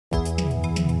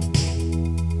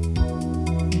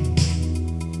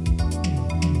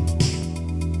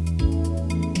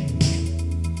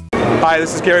Hi,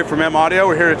 this is Gary from M Audio.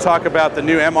 We're here to talk about the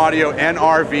new M Audio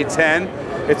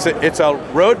NRV10. It's a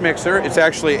Rode mixer. It's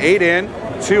actually 8 in,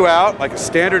 2 out, like a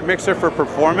standard mixer for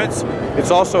performance.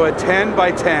 It's also a 10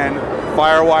 by 10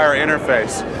 Firewire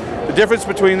interface. The difference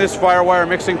between this Firewire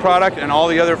mixing product and all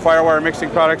the other Firewire mixing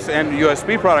products and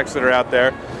USB products that are out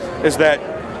there is that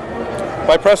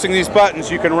by pressing these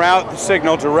buttons, you can route the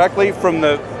signal directly from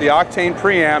the Octane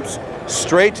preamps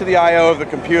straight to the I/O of the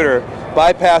computer,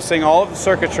 bypassing all of the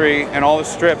circuitry and all the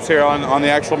strips here on the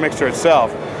actual mixer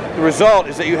itself. The result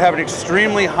is that you have an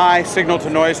extremely high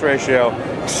signal-to-noise ratio,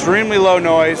 extremely low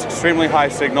noise, extremely high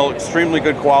signal, extremely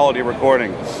good quality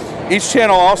recording. Each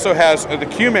channel also has the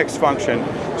Q-Mix function,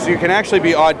 so you can actually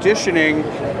be auditioning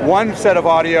one set of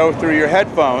audio through your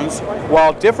headphones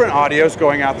while different audio is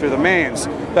going out through the mains.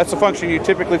 That's a function you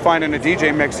typically find in a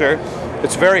DJ mixer.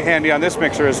 It's very handy on this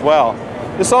mixer as well.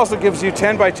 This also gives you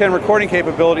 10 by 10 recording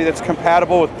capability that's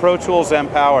compatible with Pro Tools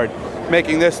M-Powered,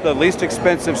 making this the least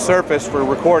expensive surface for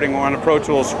recording on a Pro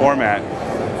Tools format.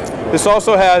 This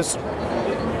also has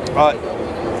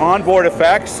onboard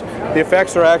effects. The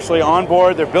effects are actually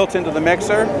onboard, they're built into the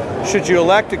mixer. Should you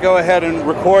elect to go ahead and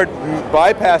record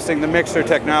bypassing the mixer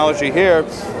technology here,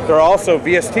 there are also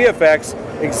VST effects,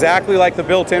 exactly like the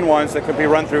built-in ones that could be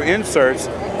run through inserts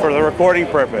for the recording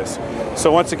purpose. So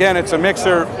once again, it's a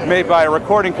mixer made by a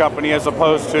recording company as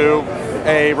opposed to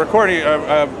a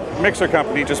mixer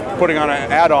company just putting on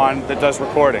an add-on that does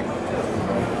recording.